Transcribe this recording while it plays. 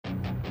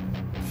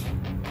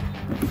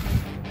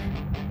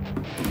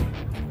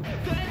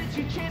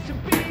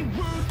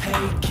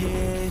Hey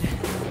kid,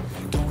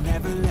 don't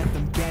ever let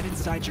them get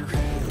inside your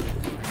head.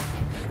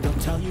 They'll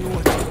tell you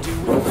what to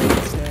do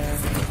instead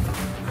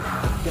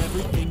of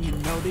everything you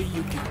know that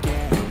you could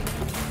get.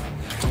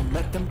 Don't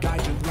let them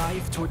guide your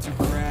life towards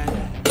regret.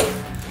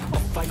 I'll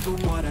fight for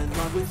what I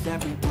love with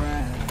every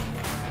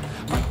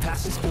breath. My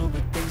past is filled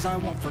with things I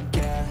won't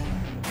forget.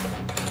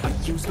 I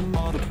use them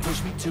all to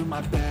push me to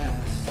my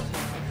best.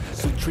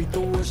 So treat the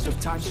worst of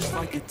times just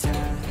like a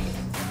test.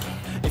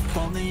 If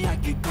only I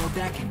could go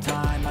back in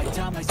time, I'd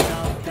tell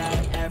myself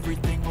that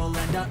everything will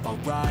end up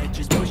alright.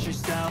 Just push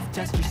yourself,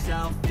 test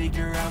yourself,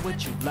 figure out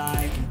what you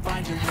like, and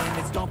find your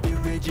limits, don't be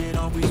rigid,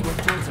 always work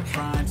towards a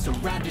prime.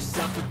 Surround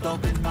yourself with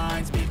open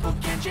minds, people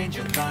can change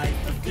your life.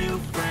 A few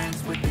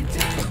friends with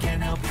intent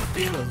can help you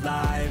feel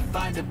alive.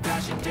 Find a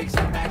passion, take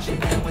some action,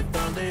 and with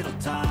a little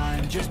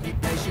time, just be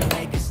patient,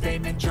 make a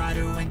statement, try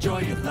to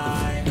enjoy your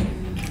life.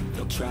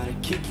 They'll try to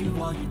kick you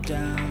while you're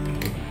down.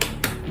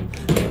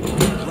 They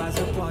wanna rise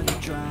up while you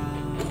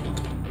drown.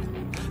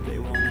 They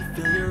wanna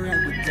fill your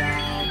head with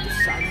doubt.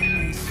 They're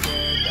silently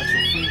scared that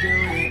you'll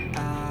figure it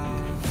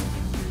out.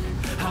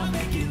 I'll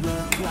make it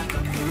look like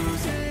I'm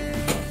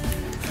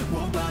losing,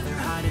 won't bother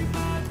hiding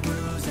my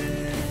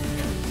bruises.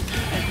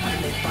 And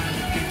when they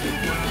finally think you're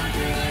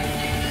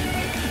wondering,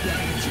 then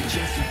it's your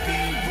chance to be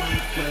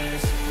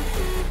ruthless.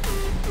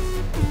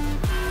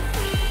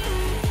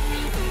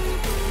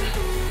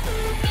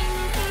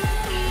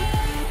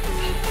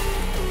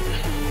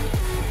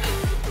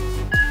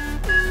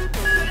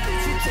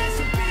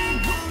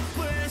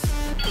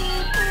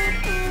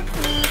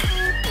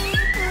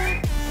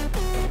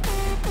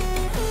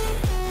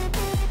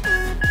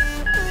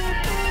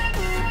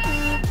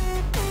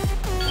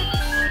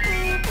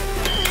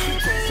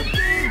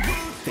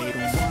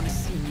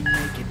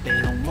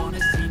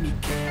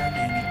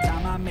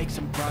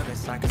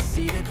 I can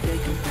see that they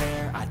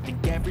compare. I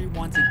think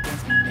everyone's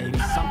against me, maybe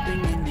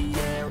something in the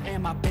air.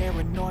 Am I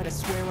paranoid? I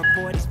swear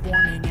a void is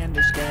forming and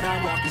they're scared.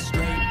 I walk a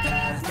straight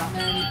path, not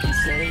many can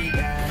say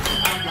that.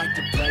 I like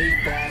to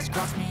play fast,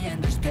 cross me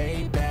and there's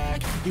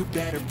payback. You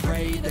better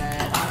pray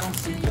that I don't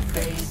see your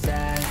face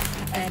at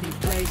any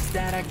place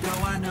that I go.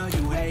 I know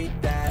you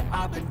hate that.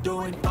 I've been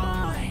doing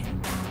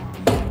fine,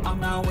 I'm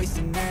not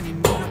wasting any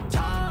more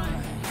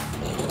time.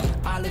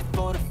 I live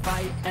for the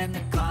fight and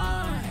the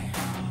climb.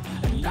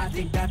 I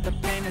think that the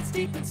pain that's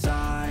deep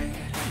inside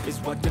is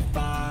what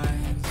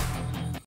defines